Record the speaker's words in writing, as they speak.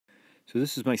So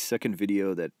this is my second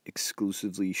video that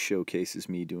exclusively showcases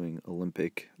me doing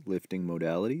Olympic lifting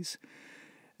modalities.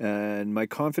 And my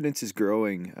confidence is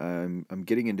growing. I'm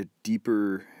getting into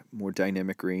deeper, more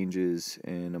dynamic ranges,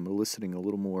 and I'm eliciting a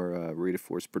little more rate of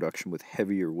force production with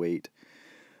heavier weight.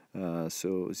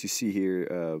 So as you see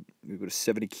here, we got a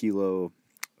 70 kilo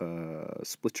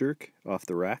split jerk off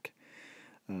the rack.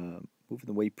 Moving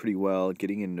the weight pretty well,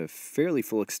 getting into fairly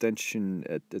full extension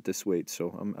at this weight.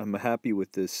 So I'm happy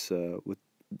with this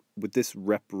with this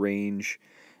rep range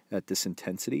at this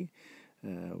intensity.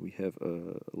 We have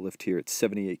a lift here at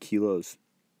 78 kilos.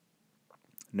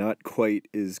 Not quite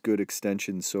as good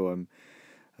extension, so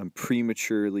I'm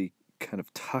prematurely kind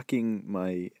of tucking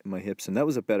my hips, and that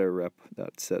was a better rep,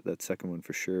 that second one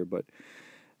for sure. But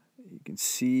you can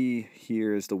see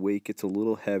here as the weight gets a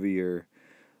little heavier,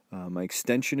 my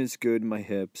extension is good in my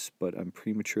hips, but I'm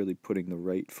prematurely putting the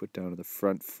right foot down to the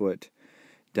front foot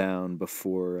down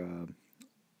before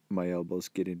my elbows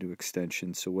get into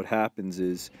extension. So what happens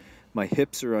is my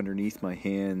hips are underneath my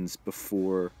hands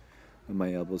before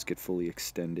my elbows get fully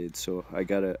extended. So I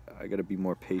gotta be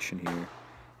more patient here.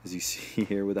 As you see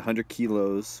here, with 100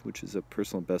 kilos, which is a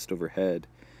personal best overhead,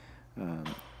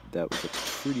 that was a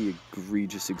pretty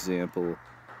egregious example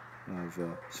of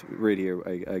so right here.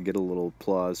 I get a little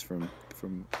applause from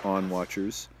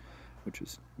on-watchers, which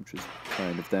is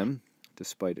kind of them,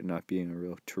 despite it not being a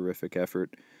real terrific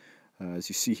effort. As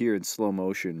you see here in slow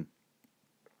motion,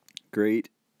 great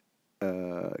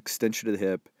extension of the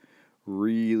hip,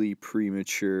 really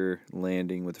premature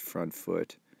landing with the front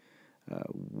foot,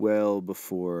 well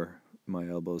before my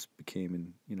elbows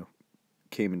came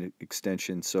into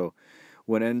extension. So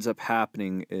what ends up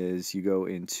happening is you go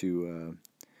into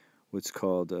what's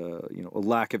called a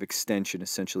lack of extension,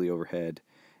 essentially overhead,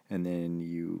 and then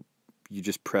you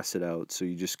just press it out. So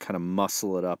you just kind of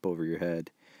muscle it up over your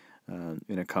head.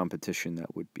 In a competition,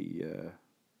 that would be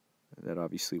that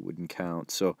obviously wouldn't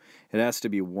count. So it has to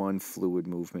be one fluid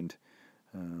movement,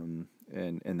 and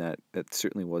that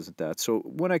certainly wasn't that. So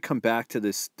when I come back to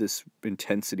this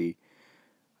intensity,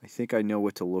 I think I know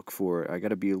what to look for. I got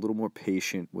to be a little more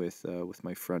patient with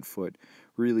my front foot,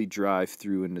 really drive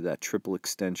through into that triple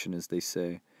extension, as they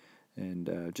say,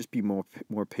 and just be more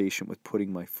patient with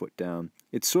putting my foot down.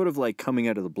 It's sort of like coming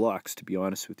out of the blocks, to be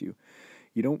honest with you.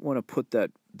 You don't want to put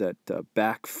that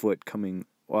back foot coming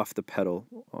off the pedal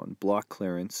on block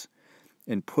clearance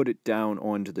and put it down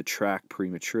onto the track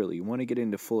prematurely. You want to get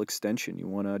into full extension. You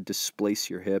want to displace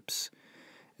your hips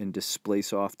and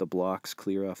displace off the blocks,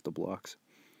 clear off the blocks.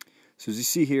 So as you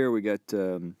see here, we got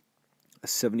a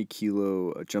 70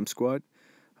 kilo jump squat.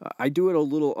 I do it a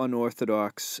little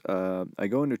unorthodox. I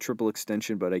go into triple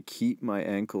extension, but I keep my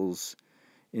ankles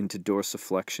into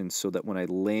dorsiflexion so that when I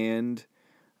land,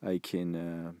 I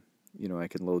can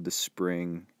load the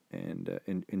spring and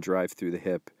drive through the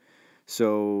hip.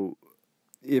 So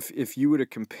if you were to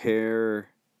compare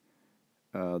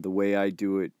the way I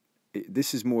do it,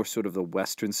 this is more sort of the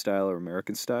Western style or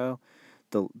American style.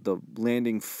 The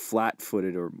landing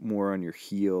flat-footed or more on your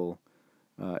heel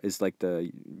is like the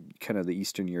kind of the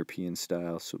Eastern European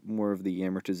style. So more of the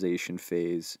amortization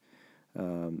phase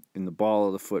in the ball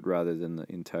of the foot rather than the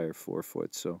entire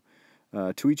forefoot. So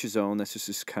to each his own. That's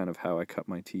just kind of how I cut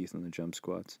my teeth on the jump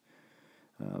squats.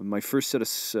 My first set of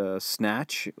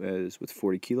snatch is with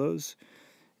 40 kilos,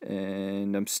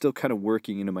 and I'm still kind of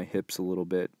working into my hips a little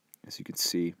bit, as you can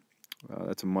see.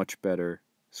 That's a much better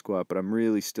squat, but I'm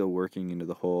really still working into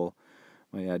the whole.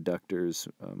 My adductors,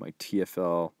 my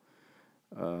TFL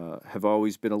have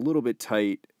always been a little bit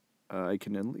tight. I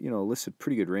can elicit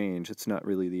pretty good range. It's not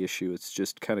really the issue. It's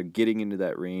just kind of getting into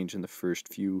that range in the first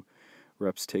few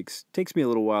reps takes me a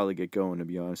little while to get going, to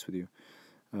be honest with you.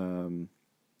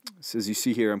 So as you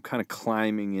see here, I'm kind of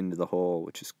climbing into the hole,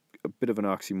 which is a bit of an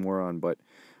oxymoron, but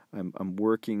I'm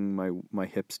working my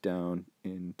hips down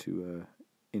into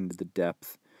the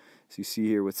depth. So you see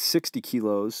here with 60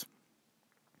 kilos,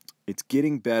 it's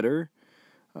getting better.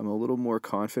 I'm a little more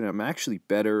confident. I'm actually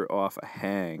better off a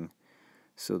hang.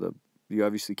 So you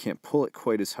obviously can't pull it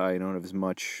quite as high. You don't have as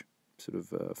much sort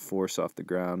of force off the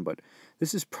ground, but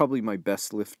this is probably my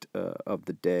best lift of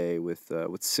the day with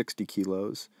 60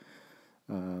 kilos.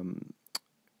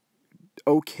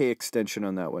 Okay extension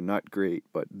on that one, not great,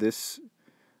 but this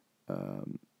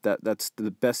that's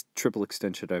the best triple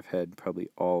extension I've had probably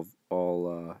all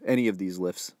any of these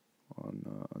lifts on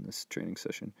this training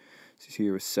session. So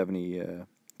here with 70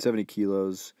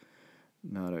 kilos,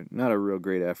 not a real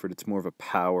great effort. It's more of a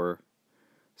power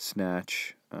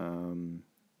snatch.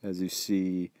 As you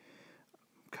see,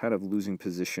 kind of losing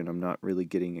position. I'm not really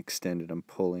getting extended. I'm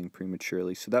pulling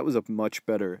prematurely. So that was a much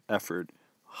better effort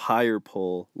higher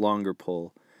pull, longer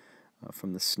pull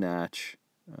from the snatch.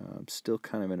 I'm still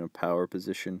kind of in a power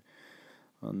position.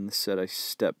 On this set, I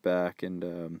step back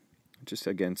and just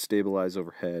again stabilize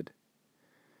overhead.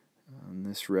 On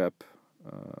this rep,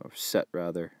 set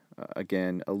rather,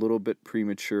 again a little bit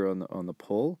premature on the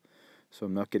pull, so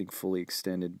I'm not getting fully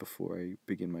extended before I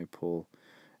begin my pull.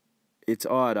 It's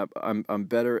odd. I'm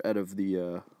better out of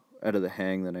the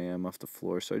hang than I am off the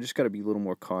floor, so I just got to be a little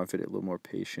more confident, a little more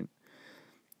patient.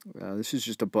 This is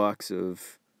just a box.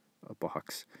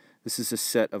 This is a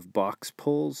set of box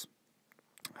pulls,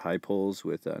 high pulls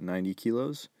with 90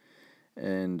 kilos,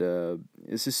 and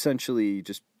it's essentially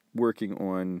just working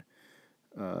on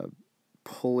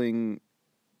pulling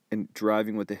and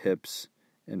driving with the hips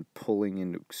and pulling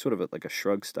in sort of like a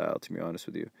shrug style, to be honest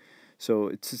with you. So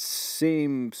it's the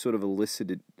same sort of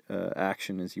elicited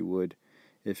action as you would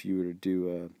if you were to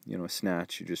do a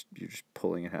snatch. You're just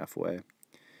pulling it halfway.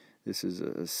 This is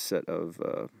a set of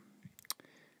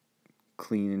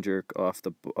clean and jerk off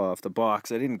the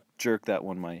box. I didn't jerk that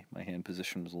one. My hand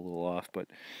position was a little off, but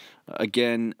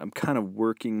again, I'm kind of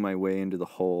working my way into the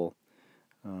hole.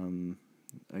 All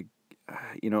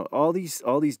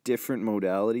these different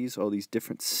modalities, all these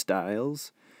different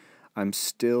styles, I'm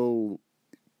still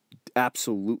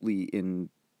absolutely in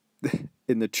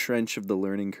the trench of the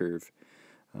learning curve.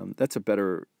 That's a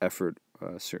better effort,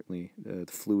 certainly. The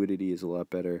fluidity is a lot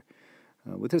better.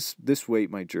 With this weight,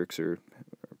 my jerks are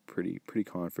pretty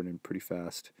confident, pretty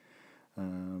fast.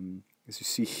 As you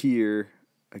see here,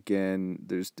 again,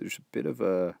 there's a bit of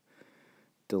a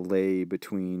delay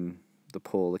between the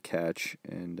pull, the catch,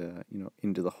 and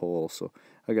into the hole. So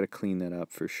I got to clean that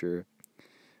up for sure.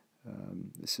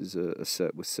 This is a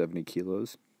set with 70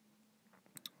 kilos.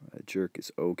 Jerk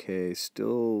is okay.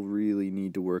 Still really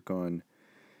need to work on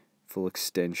full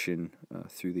extension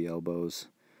through the elbows.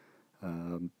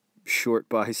 Short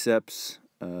biceps.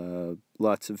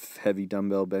 Lots of heavy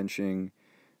dumbbell benching.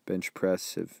 Bench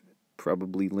press have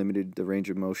probably limited the range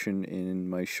of motion in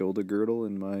my shoulder girdle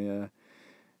and my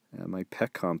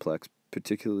pec complex,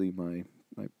 particularly my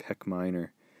pec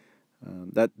minor.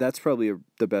 That's probably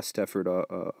the best effort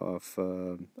off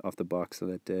the box of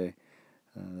that day.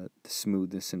 The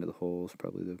smoothness into the hole is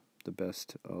probably the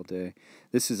best all day.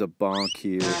 This is a bonk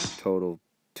here, total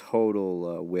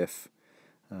whiff.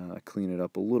 I clean it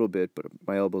up a little bit, but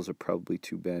my elbows are probably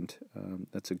too bent.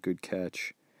 That's a good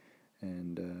catch,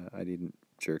 and I didn't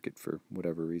jerk it for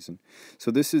whatever reason.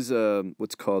 So this is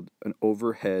what's called an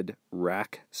overhead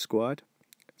rack squat.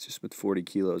 It's just with 40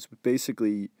 kilos. But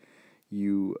basically,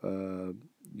 you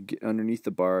get underneath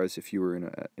the bars if you were in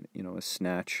a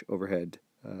snatch overhead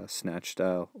snatch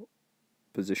style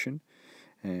position,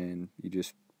 and you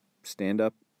just stand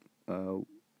up with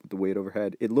the weight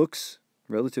overhead. It looks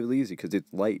relatively easy because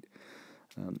it's light,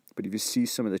 but if you see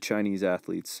some of the Chinese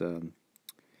athletes,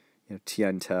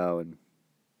 Tian Tao and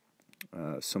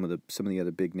some of the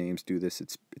other big names do this,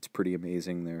 it's pretty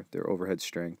amazing. Their overhead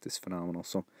strength is phenomenal.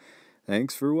 So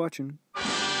thanks for watching.